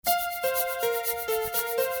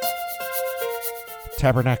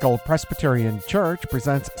Tabernacle Presbyterian Church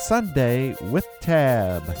presents Sunday with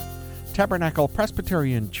Tab. Tabernacle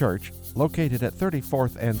Presbyterian Church, located at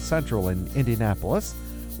 34th and Central in Indianapolis,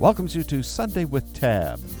 welcomes you to Sunday with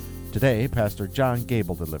Tab. Today, Pastor John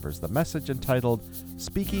Gable delivers the message entitled,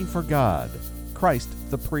 Speaking for God, Christ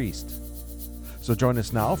the Priest. So join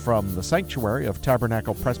us now from the sanctuary of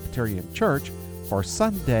Tabernacle Presbyterian Church for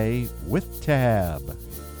Sunday with Tab.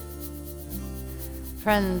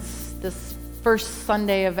 Friends, this first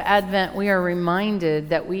Sunday of Advent, we are reminded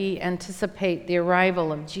that we anticipate the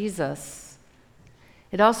arrival of Jesus.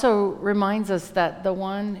 It also reminds us that the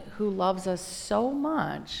one who loves us so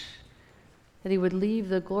much that he would leave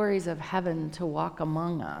the glories of heaven to walk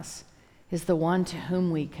among us is the one to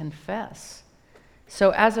whom we confess.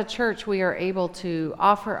 So as a church, we are able to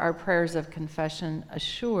offer our prayers of confession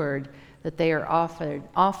assured that they are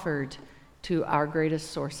offered to our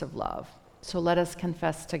greatest source of love. So let us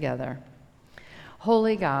confess together.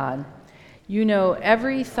 Holy God, you know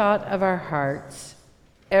every thought of our hearts,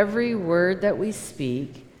 every word that we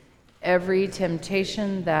speak, every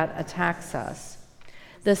temptation that attacks us.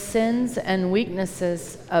 The sins and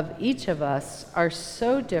weaknesses of each of us are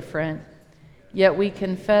so different, yet we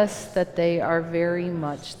confess that they are very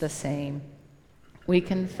much the same. We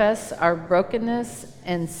confess our brokenness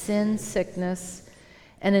and sin sickness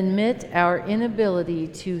and admit our inability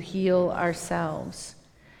to heal ourselves.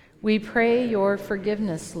 We pray your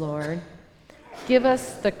forgiveness, Lord. Give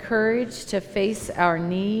us the courage to face our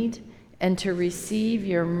need and to receive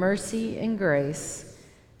your mercy and grace,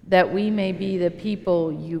 that we may be the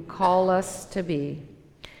people you call us to be.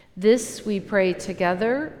 This we pray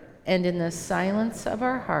together and in the silence of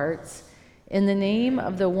our hearts, in the name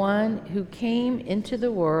of the one who came into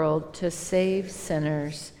the world to save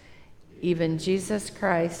sinners, even Jesus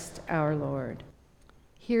Christ our Lord.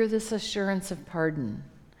 Hear this assurance of pardon.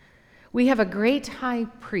 We have a great high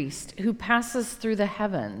priest who passes through the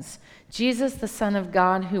heavens, Jesus, the Son of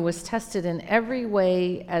God, who was tested in every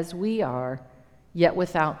way as we are, yet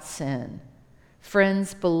without sin.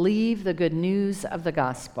 Friends, believe the good news of the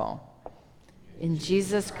gospel. In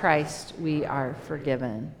Jesus Christ we are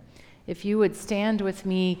forgiven. If you would stand with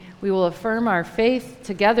me, we will affirm our faith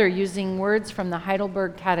together using words from the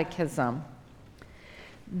Heidelberg Catechism.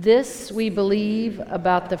 This we believe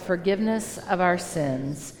about the forgiveness of our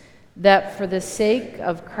sins, that for the sake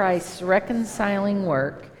of Christ's reconciling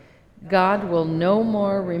work, God will no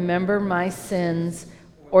more remember my sins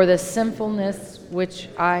or the sinfulness which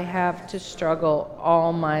I have to struggle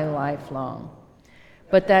all my life long,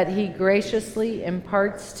 but that he graciously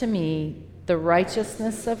imparts to me the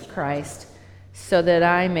righteousness of Christ, so that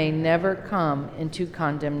I may never come into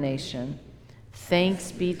condemnation.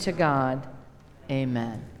 Thanks be to God.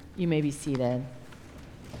 Amen. You may be seated.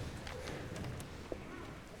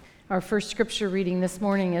 Our first scripture reading this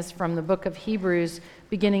morning is from the book of Hebrews,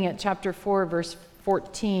 beginning at chapter 4, verse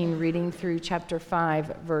 14, reading through chapter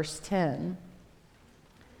 5, verse 10.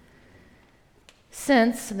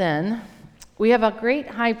 Since, then, we have a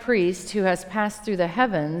great high priest who has passed through the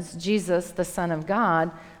heavens, Jesus, the Son of God,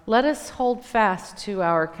 let us hold fast to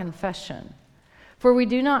our confession. For we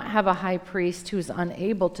do not have a high priest who is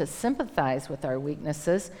unable to sympathize with our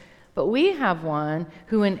weaknesses, but we have one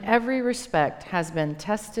who in every respect has been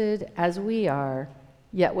tested as we are,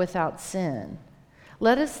 yet without sin.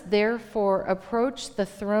 Let us therefore approach the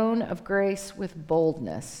throne of grace with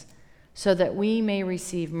boldness, so that we may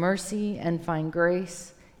receive mercy and find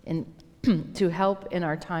grace to help in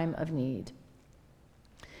our time of need.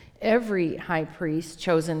 Every high priest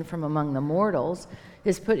chosen from among the mortals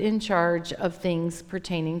is put in charge of things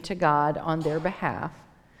pertaining to God on their behalf,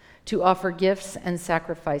 to offer gifts and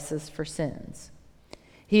sacrifices for sins.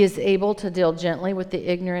 He is able to deal gently with the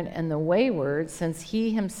ignorant and the wayward, since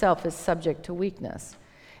he himself is subject to weakness.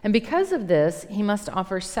 And because of this, he must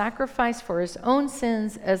offer sacrifice for his own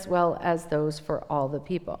sins as well as those for all the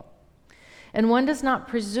people. And one does not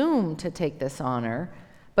presume to take this honor,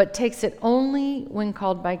 but takes it only when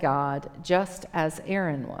called by God, just as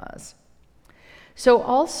Aaron was. So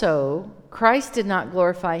also, Christ did not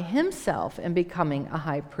glorify himself in becoming a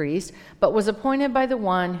high priest, but was appointed by the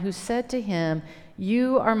one who said to him,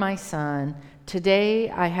 "You are my son, today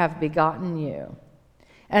I have begotten you."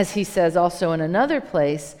 As he says also in another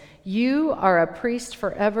place, "You are a priest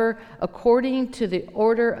forever, according to the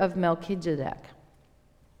order of Melchizedek."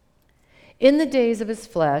 In the days of his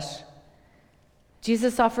flesh,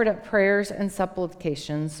 Jesus offered up prayers and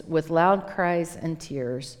supplications with loud cries and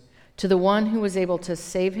tears to the one who was able to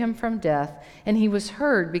save him from death, and he was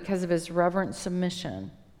heard because of his reverent submission.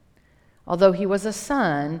 Although he was a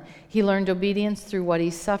son, he learned obedience through what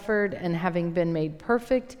he suffered, and having been made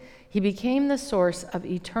perfect, he became the source of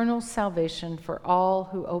eternal salvation for all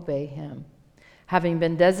who obey him, having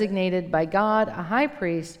been designated by God a high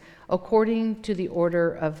priest according to the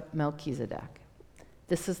order of Melchizedek.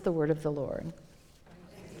 This is the word of the Lord.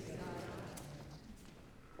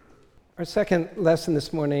 Our second lesson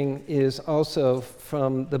this morning is also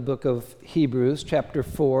from the book of Hebrews, chapter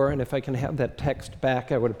 4, and if I can have that text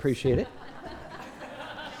back, I would appreciate it.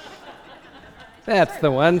 That's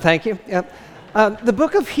the one, thank you. Yep. The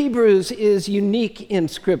book of Hebrews is unique in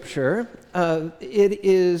Scripture. It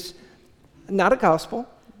is not a gospel.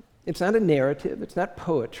 It's not a narrative. It's not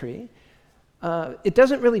poetry. It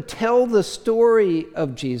doesn't really tell the story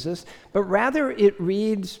of Jesus, but rather it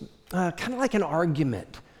reads kind of like an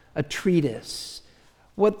argument, a treatise.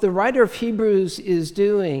 What the writer of Hebrews is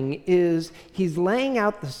doing is he's laying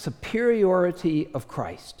out the superiority of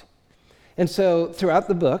Christ. And so throughout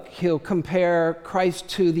the book, he'll compare Christ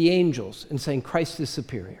to the angels and saying Christ is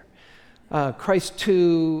superior. Christ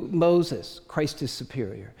to Moses, Christ is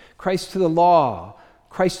superior. Christ to the law,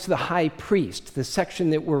 Christ to the high priest, the section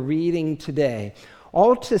that we're reading today.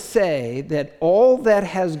 All to say that all that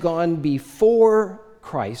has gone before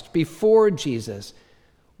Christ, before Jesus,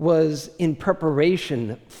 was in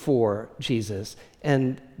preparation for Jesus,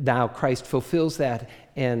 and now Christ fulfills that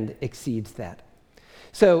and exceeds that.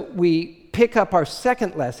 So we pick up our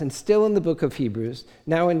second lesson, still in the book of Hebrews,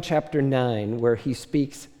 now in chapter 9, where he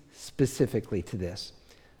speaks specifically to this.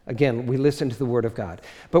 Again, we listen to the word of God.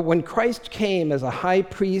 But when Christ came as a high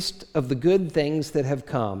priest of the good things that have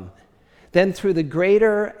come, then through the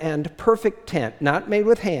greater and perfect tent, not made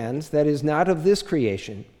with hands, that is not of this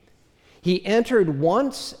creation, he entered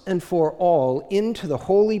once and for all into the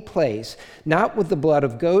holy place, not with the blood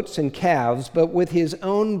of goats and calves, but with his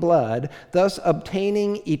own blood, thus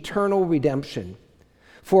obtaining eternal redemption.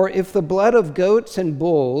 For if the blood of goats and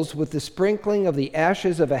bulls with the sprinkling of the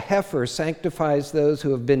ashes of a heifer sanctifies those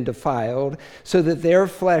who have been defiled, so that their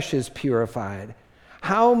flesh is purified,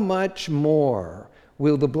 how much more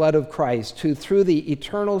will the blood of Christ, who through the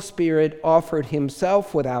eternal Spirit offered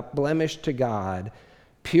himself without blemish to God,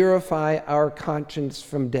 purify our conscience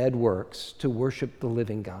from dead works to worship the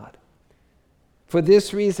living God? For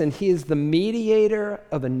this reason, he is the mediator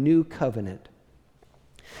of a new covenant,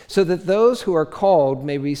 so that those who are called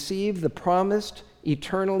may receive the promised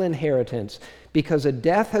eternal inheritance, because a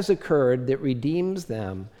death has occurred that redeems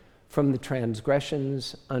them from the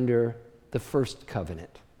transgressions under the first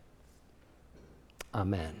covenant.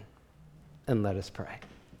 Amen. And let us pray.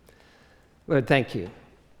 Lord, thank you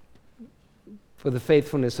for the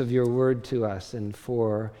faithfulness of your word to us and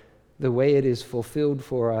for the way it is fulfilled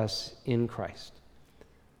for us in Christ.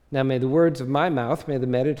 Now may the words of my mouth, may the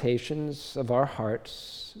meditations of our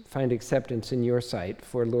hearts find acceptance in your sight,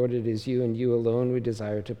 for Lord, it is you and you alone we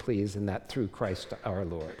desire to please, and that through Christ our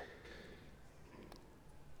Lord.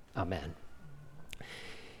 Amen.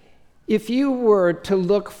 If you were to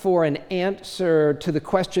look for an answer to the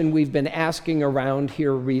question we've been asking around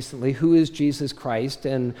here recently, who is Jesus Christ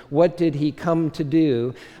and what did he come to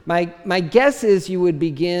do, my guess is you would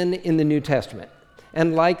begin in the New Testament,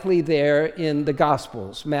 and likely there in the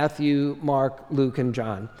Gospels, Matthew, Mark, Luke, and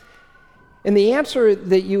John. And the answer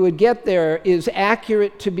that you would get there is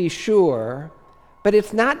accurate to be sure, but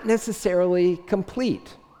it's not necessarily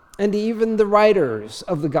complete. And even the writers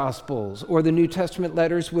of the Gospels or the New Testament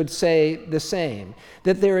letters would say the same,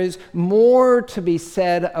 that there is more to be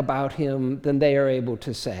said about him than they are able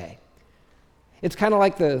to say. It's kind of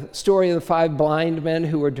like the story of the 5 blind men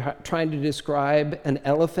who were trying to describe an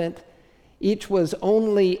elephant. Each was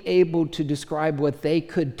only able to describe what they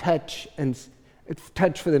could touch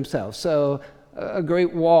for themselves. So a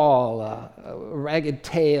great wall, a ragged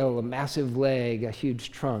tail, a massive leg, a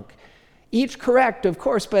huge trunk. Each correct, of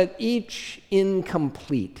course, but each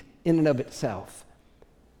incomplete in and of itself.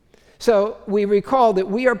 So we recall that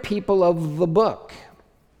we are people of the book,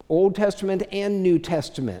 Old Testament and New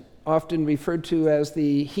Testament, often referred to as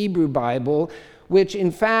the Hebrew Bible, which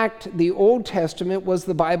in fact the Old Testament was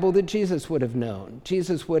the Bible that Jesus would have known,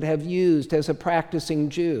 Jesus would have used as a practicing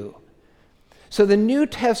Jew. So the New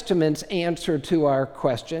Testament's answer to our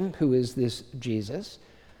question, who is this Jesus,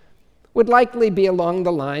 would likely be along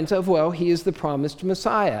the lines of, well, he is the promised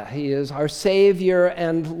Messiah. He is our Savior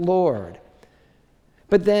and Lord.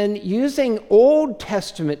 But then using Old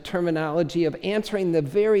Testament terminology of answering the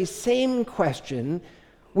very same question,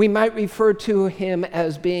 we might refer to him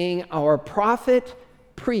as being our prophet,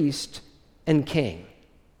 priest, and king.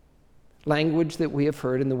 Language that we have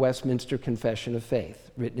heard in the Westminster Confession of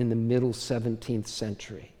Faith, written in the middle 17th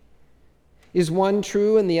century. Is one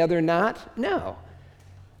true and the other not? No.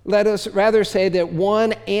 Let us rather say that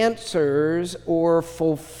one answers or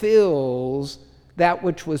fulfills that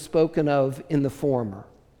which was spoken of in the former.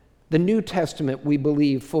 The New Testament, we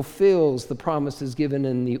believe, fulfills the promises given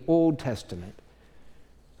in the Old Testament.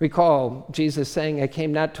 Recall Jesus saying, I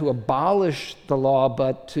came not to abolish the law,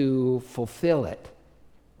 but to fulfill it.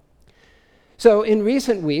 So in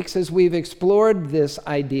recent weeks, as we've explored this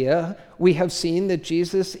idea, we have seen that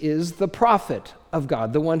Jesus is the prophet of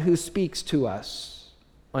God, the one who speaks to us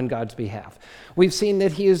on God's behalf. We've seen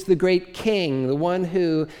that he is the great king, the one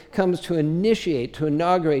who comes to initiate, to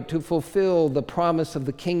inaugurate, to fulfill the promise of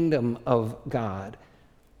the kingdom of God.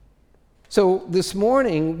 So this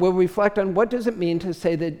morning, we'll reflect on what does it mean to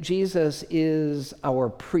say that Jesus is our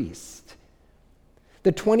priest.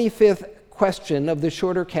 The 25th question of the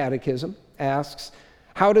Shorter Catechism asks,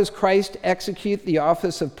 how does Christ execute the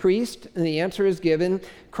office of priest? And the answer is given,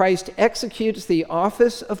 Christ executes the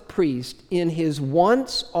office of priest in his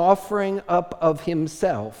once offering up of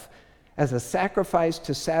himself as a sacrifice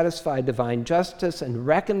to satisfy divine justice and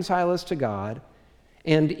reconcile us to God,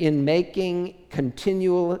 and in making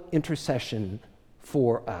continual intercession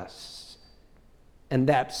for us. And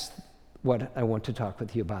that's what I want to talk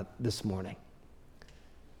with you about this morning.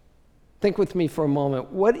 Think with me for a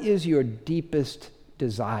moment. What is your deepest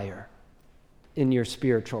desire in your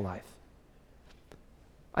spiritual life?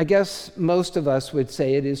 I guess most of us would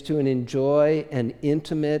say it is to enjoy an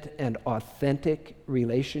intimate and authentic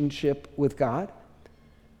relationship with God,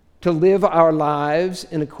 to live our lives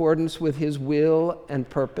in accordance with his will and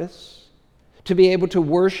purpose, to be able to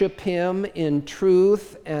worship him in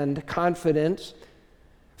truth and confidence,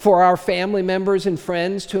 for our family members and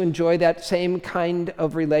friends to enjoy that same kind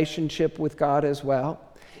of relationship with God as well.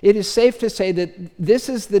 It is safe to say that this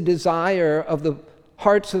is the desire of the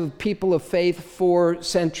hearts of people of faith for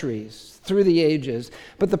centuries, through the ages.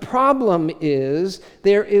 But the problem is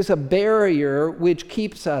there is a barrier which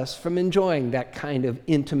keeps us from enjoying that kind of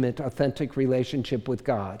intimate, authentic relationship with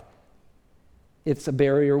God. It's a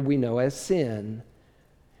barrier we know as sin.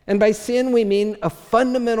 And by sin, we mean a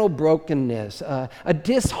fundamental brokenness, a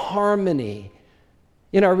disharmony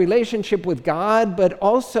in our relationship with God, but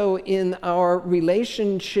also in our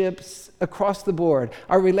relationships across the board,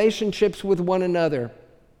 our relationships with one another,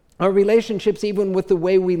 our relationships even with the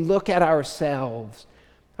way we look at ourselves,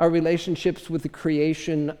 our relationships with the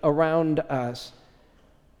creation around us.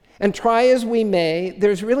 And try as we may,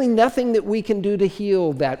 there's really nothing that we can do to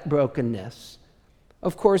heal that brokenness.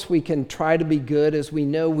 Of course, we can try to be good as we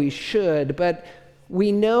know we should, but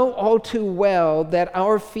we know all too well that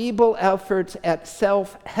our feeble efforts at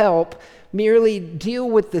self-help merely deal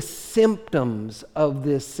with the symptoms of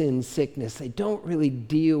this sin sickness. They don't really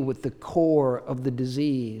deal with the core of the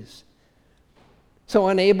disease. So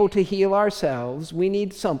unable to heal ourselves, we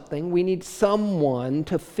need someone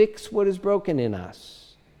to fix what is broken in us.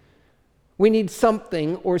 We need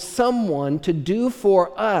something or someone to do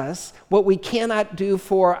for us what we cannot do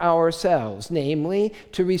for ourselves, namely,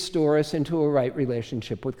 to restore us into a right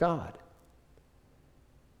relationship with God.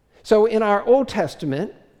 So in our Old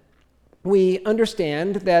Testament, we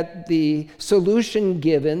understand that the solution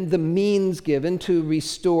given, the means given to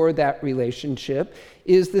restore that relationship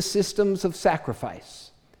is the systems of sacrifice.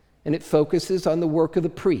 And it focuses on the work of the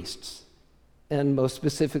priests, and most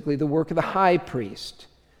specifically the work of the high priest.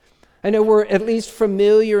 I know we're at least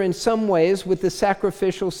familiar in some ways with the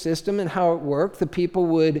sacrificial system and how it worked. The people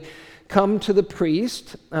would come to the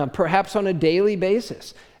priest, perhaps on a daily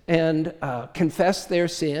basis, and confess their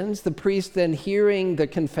sins. The priest then, hearing the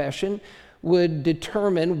confession, would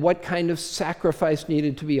determine what kind of sacrifice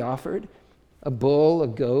needed to be offered: a bull, a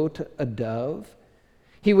goat, a dove.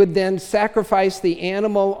 He would then sacrifice the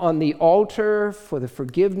animal on the altar for the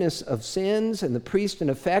forgiveness of sins, and the priest,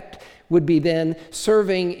 in effect, would be then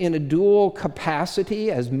serving in a dual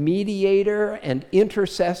capacity as mediator and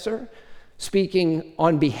intercessor, speaking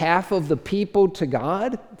on behalf of the people to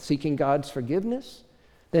God, seeking God's forgiveness,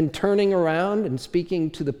 then turning around and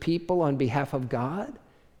speaking to the people on behalf of God,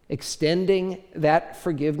 extending that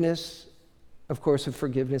forgiveness, of course, a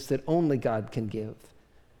forgiveness that only God can give.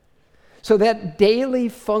 So that daily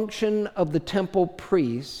function of the temple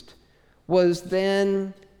priest was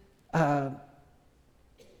then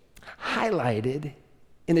highlighted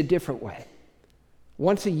in a different way,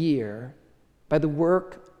 once a year, by the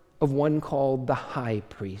work of one called the high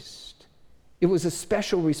priest. It was a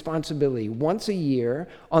special responsibility. Once a year,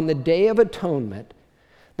 on the Day of Atonement,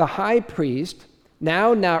 the high priest,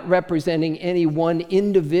 now not representing any one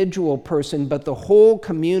individual person, but the whole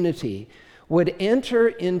community, would enter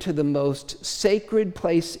into the most sacred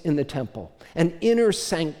place in the temple, an inner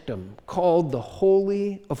sanctum called the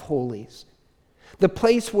Holy of Holies, the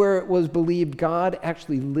place where it was believed God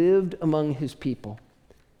actually lived among his people.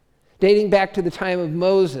 Dating back to the time of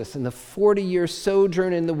Moses and the 40-year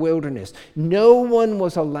sojourn in the wilderness, no one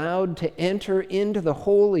was allowed to enter into the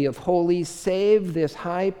Holy of Holies save this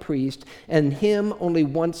high priest, and him only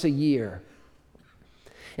once a year.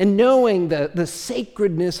 And knowing the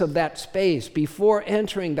sacredness of that space, before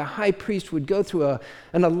entering, the high priest would go through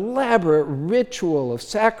an elaborate ritual of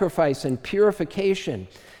sacrifice and purification,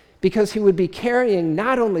 because he would be carrying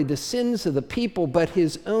not only the sins of the people, but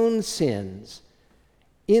his own sins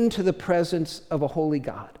into the presence of a holy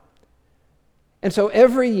God. And so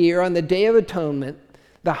every year on the Day of Atonement,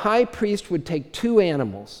 the high priest would take 2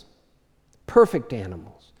 animals, perfect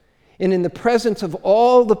animals, and in the presence of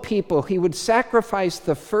all the people, he would sacrifice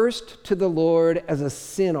the first to the Lord as a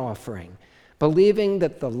sin offering, believing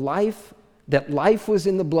that life was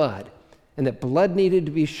in the blood, and that blood needed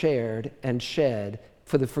to be shared and shed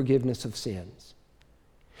for the forgiveness of sins.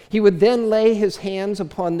 He would then lay his hands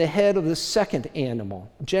upon the head of the second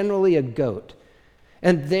animal, generally a goat,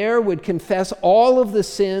 and there would confess all of the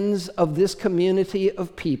sins of this community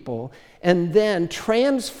of people, and then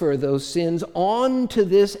transfer those sins onto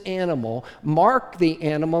this animal, mark the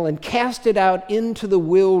animal, and cast it out into the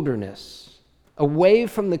wilderness, away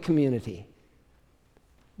from the community.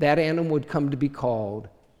 That animal would come to be called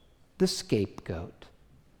the scapegoat.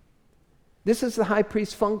 This is the high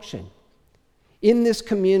priest's function. In this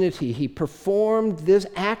community, he performed this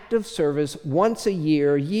act of service once a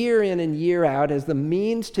year in and year out, as the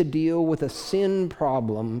means to deal with a sin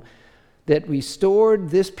problem that restored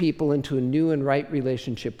this people into a new and right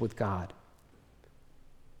relationship with God.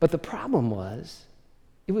 But the problem was,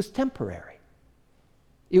 it was temporary.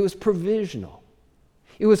 It was provisional.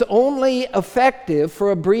 It was only effective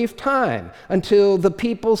for a brief time, until the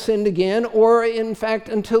people sinned again, or in fact,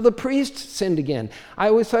 until the priests sinned again. I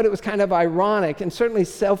always thought it was kind of ironic and certainly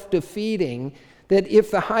self-defeating that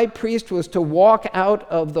if the high priest was to walk out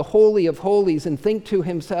of the Holy of Holies and think to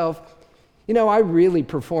himself, I really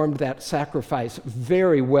performed that sacrifice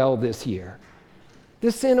very well this year.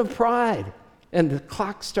 The sin of pride. And the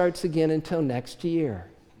clock starts again until next year.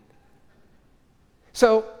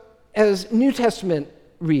 So, as New Testament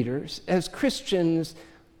readers, as Christians,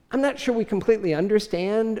 I'm not sure we completely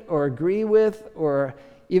understand or agree with or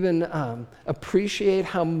even appreciate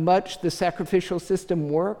how much the sacrificial system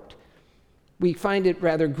worked. We find it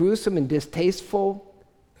rather gruesome and distasteful,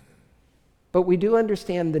 but we do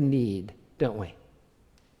understand the need, don't we?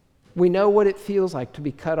 We know what it feels like to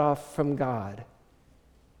be cut off from God.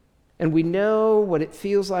 And we know what it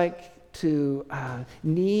feels like to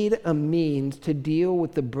need a means to deal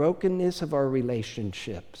with the brokenness of our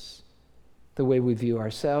relationships, the way we view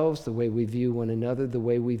ourselves, the way we view one another, the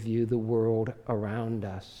way we view the world around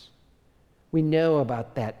us. We know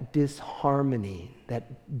about that disharmony,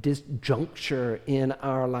 that disjuncture in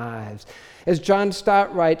our lives. As John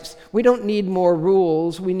Stott writes, we don't need more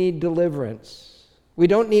rules, we need deliverance. We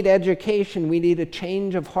don't need education, we need a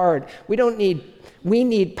change of heart. We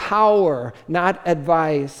need power, not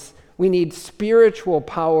advice. We need spiritual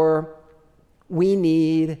power. We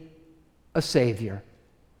need a Savior.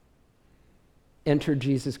 Enter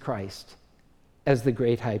Jesus Christ as the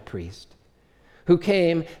great high priest, who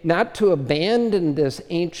came not to abandon this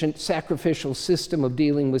ancient sacrificial system of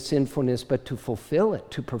dealing with sinfulness, but to fulfill it,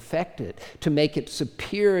 to perfect it, to make it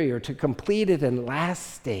superior, to complete it and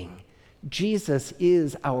lasting. Jesus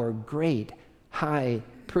is our great high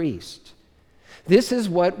priest. This is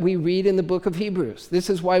what we read in the book of Hebrews. This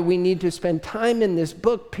is why we need to spend time in this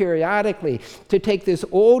book periodically to take this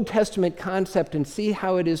Old Testament concept and see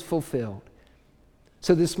how it is fulfilled.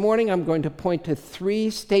 So this morning I'm going to point to 3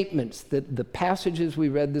 statements that the passages we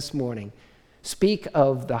read this morning speak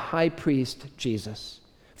of the high priest Jesus.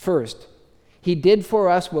 First, he did for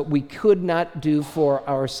us what we could not do for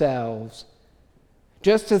ourselves.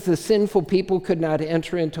 Just as the sinful people could not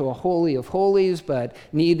enter into a holy of holies, but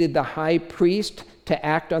needed the high priest to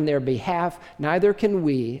act on their behalf, neither can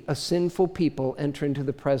we, a sinful people, enter into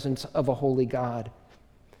the presence of a holy God.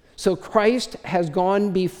 So Christ has gone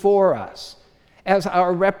before us as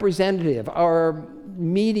our representative, our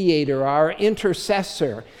mediator, our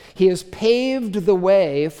intercessor. He has paved the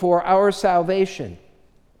way for our salvation.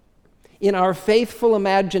 In our faithful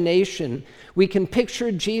imagination, we can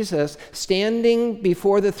picture Jesus standing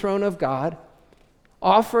before the throne of God,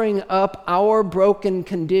 offering up our broken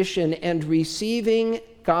condition and receiving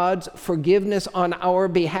God's forgiveness on our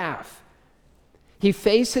behalf. He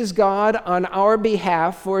faces God on our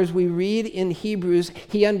behalf, for as we read in Hebrews,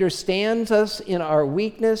 he understands us in our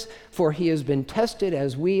weakness, for he has been tested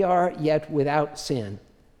as we are, yet without sin.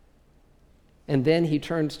 And then he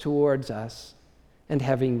turns towards us, and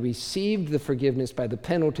having received the forgiveness by the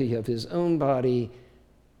penalty of his own body,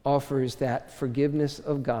 offers that forgiveness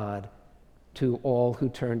of God to all who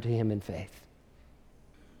turn to him in faith.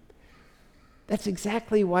 That's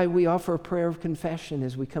exactly why we offer a prayer of confession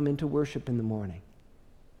as we come into worship in the morning.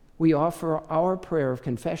 We offer our prayer of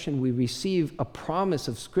confession. We receive a promise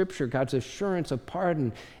of Scripture, God's assurance of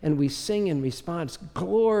pardon, and we sing in response,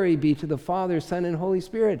 "Glory be to the Father, Son, and Holy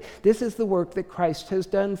Spirit." This is the work that Christ has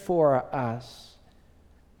done for us.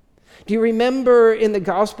 Do you remember in the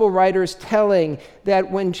gospel writers telling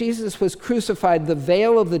that when Jesus was crucified, the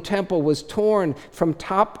veil of the temple was torn from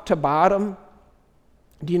top to bottom?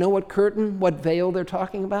 Do you know what veil they're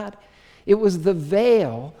talking about? It was the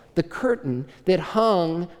veil, the curtain, that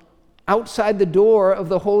hung outside the door of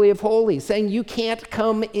the Holy of Holies, saying you can't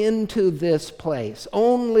come into this place.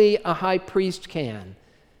 Only a high priest can.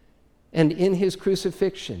 And in his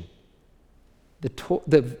crucifixion, the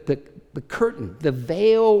curtain, the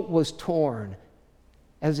veil was torn,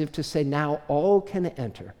 as if to say, now all can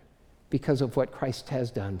enter because of what Christ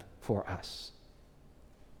has done for us.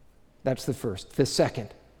 That's the first. The second,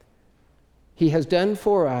 he has done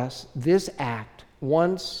for us this act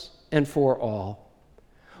once and for all.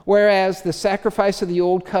 Whereas the sacrifice of the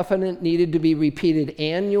old covenant needed to be repeated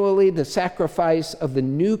annually, the sacrifice of the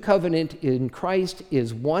new covenant in Christ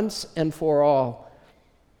is once and for all.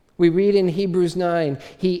 We read in Hebrews 9,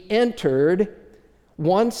 he entered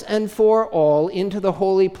once and for all into the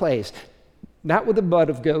holy place, not with the blood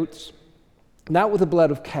of goats, not with the blood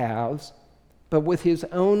of calves, but with his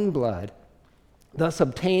own blood, thus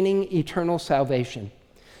obtaining eternal salvation.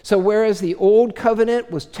 So whereas the old covenant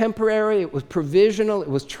was temporary, it was provisional, it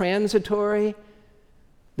was transitory,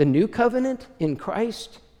 the new covenant in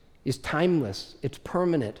Christ is timeless, it's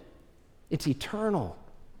permanent, it's eternal.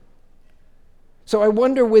 So I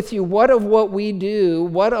wonder with you, what of what we do,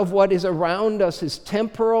 what of what is around us is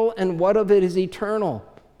temporal and what of it is eternal?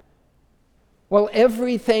 Well,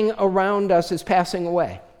 everything around us is passing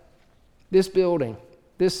away. This building,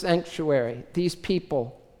 this sanctuary, these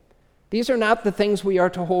people. These are not the things we are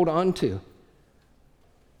to hold on to.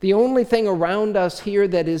 The only thing around us here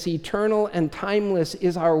that is eternal and timeless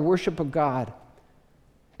is our worship of God.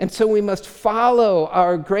 And so we must follow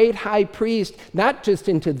our great high priest, not just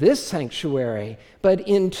into this sanctuary, but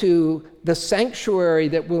into the sanctuary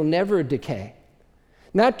that will never decay.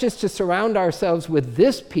 Not just to surround ourselves with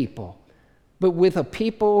this people, but with a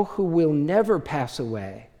people who will never pass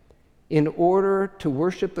away, in order to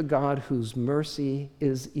worship the God whose mercy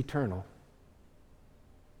is eternal.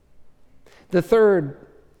 The third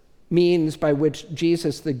means by which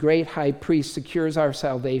Jesus, the great high priest, secures our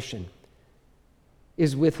salvation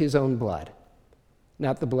is with his own blood,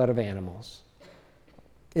 not the blood of animals.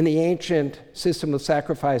 In the ancient system of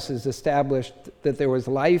sacrifices established that there was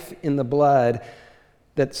life in the blood,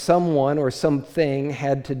 that someone or something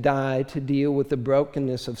had to die to deal with the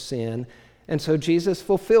brokenness of sin. And so Jesus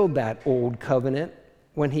fulfilled that old covenant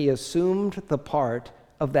when he assumed the part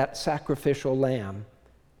of that sacrificial lamb,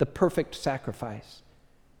 the perfect sacrifice,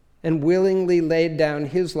 and willingly laid down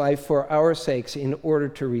his life for our sakes in order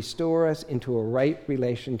to restore us into a right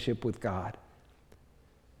relationship with God.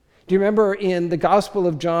 Do you remember in the Gospel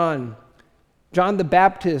of John, John the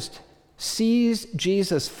Baptist sees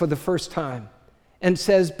Jesus for the first time and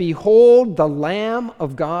says, "Behold the Lamb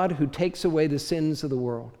of God who takes away the sins of the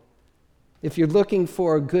world." If you're looking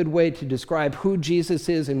for a good way to describe who Jesus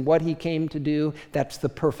is and what he came to do, that's the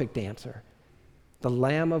perfect answer. The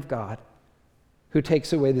Lamb of God who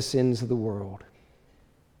takes away the sins of the world.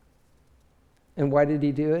 And why did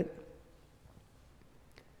he do it?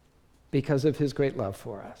 Because of his great love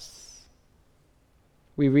for us.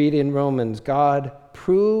 We read in Romans, God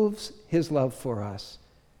proves his love for us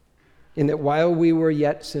in that while we were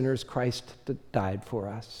yet sinners, Christ died for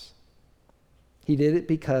us. He did it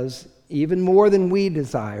because even more than we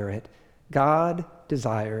desire it, God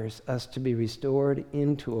desires us to be restored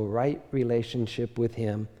into a right relationship with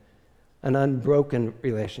him, an unbroken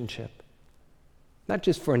relationship. Not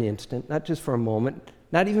just for an instant, not just for a moment,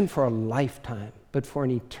 not even for a lifetime, but for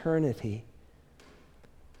an eternity.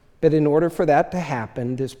 But in order for that to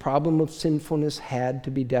happen, this problem of sinfulness had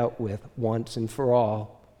to be dealt with once and for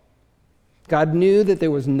all. God knew that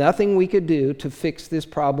there was nothing we could do to fix this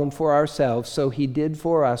problem for ourselves, so he did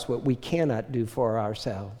for us what we cannot do for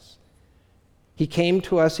ourselves. He came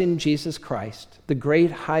to us in Jesus Christ, the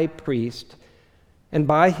great high priest, and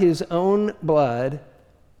by his own blood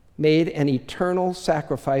made an eternal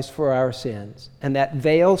sacrifice for our sins. And that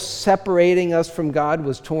veil separating us from God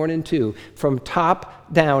was torn in two, from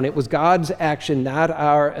top down. It was God's action, not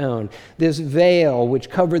our own. This veil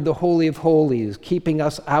which covered the Holy of Holies, keeping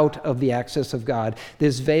us out of the access of God.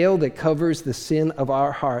 This veil that covers the sin of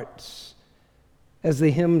our hearts. As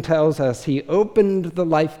the hymn tells us, he opened the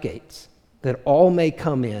life gates that all may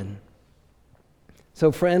come in.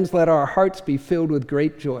 So friends, let our hearts be filled with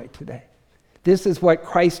great joy today. This is what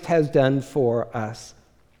Christ has done for us.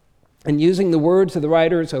 And using the words of the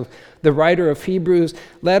writer of Hebrews,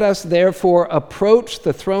 let us therefore approach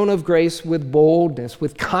the throne of grace with boldness,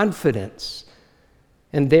 with confidence,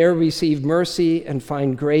 and there receive mercy and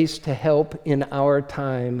find grace to help in our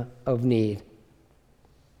time of need.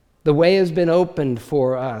 The way has been opened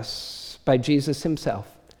for us by Jesus himself,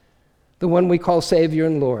 the one we call Savior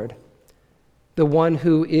and Lord, the one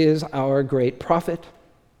who is our great prophet,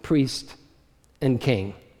 priest, and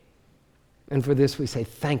King. And for this we say,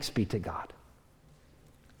 thanks be to God.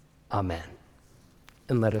 Amen.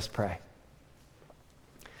 And let us pray.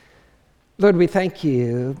 Lord, we thank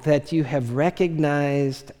you that you have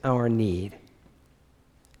recognized our need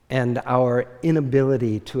and our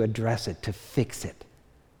inability to address it, to fix it.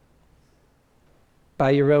 By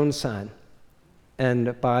your own Son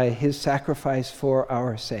and by his sacrifice for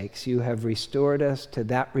our sakes, you have restored us to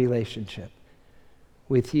that relationship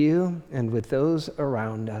with you and with those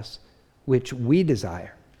around us, which we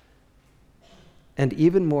desire, and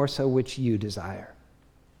even more so which you desire.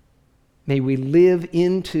 May we live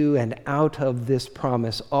into and out of this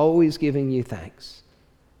promise, always giving you thanks.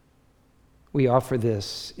 We offer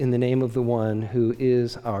this in the name of the one who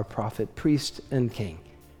is our prophet, priest, and king,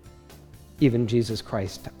 even Jesus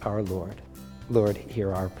Christ our Lord. Lord,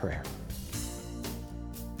 hear our prayer.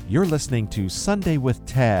 You're listening to Sunday with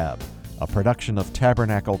Tab, a production of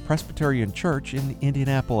Tabernacle Presbyterian Church in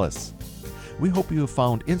Indianapolis. We hope you have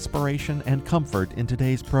found inspiration and comfort in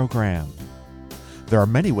today's program. There are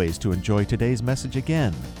many ways to enjoy today's message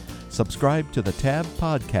again. Subscribe to the Tab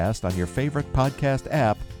Podcast on your favorite podcast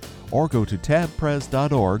app, or go to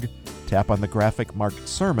tabpres.org, tap on the graphic marked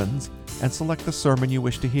Sermons, and select the sermon you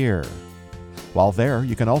wish to hear. While there,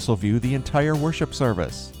 you can also view the entire worship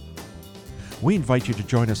service. We invite you to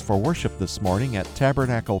join us for worship this morning at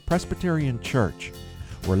Tabernacle Presbyterian Church.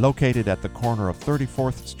 We're located at the corner of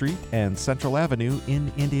 34th Street and Central Avenue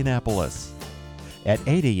in Indianapolis. At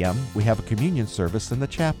 8 a.m., we have a communion service in the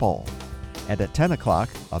chapel. And at 10 o'clock,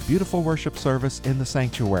 a beautiful worship service in the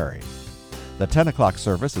sanctuary. The 10 o'clock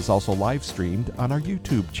service is also live streamed on our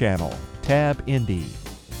YouTube channel, Tab Indy.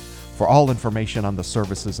 For all information on the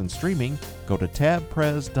services and streaming, go to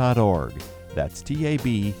tabpres.org. That's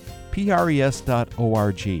tabpres.org.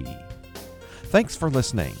 Thanks for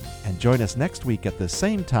listening, and join us next week at the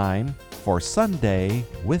same time for Sunday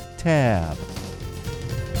with Tab.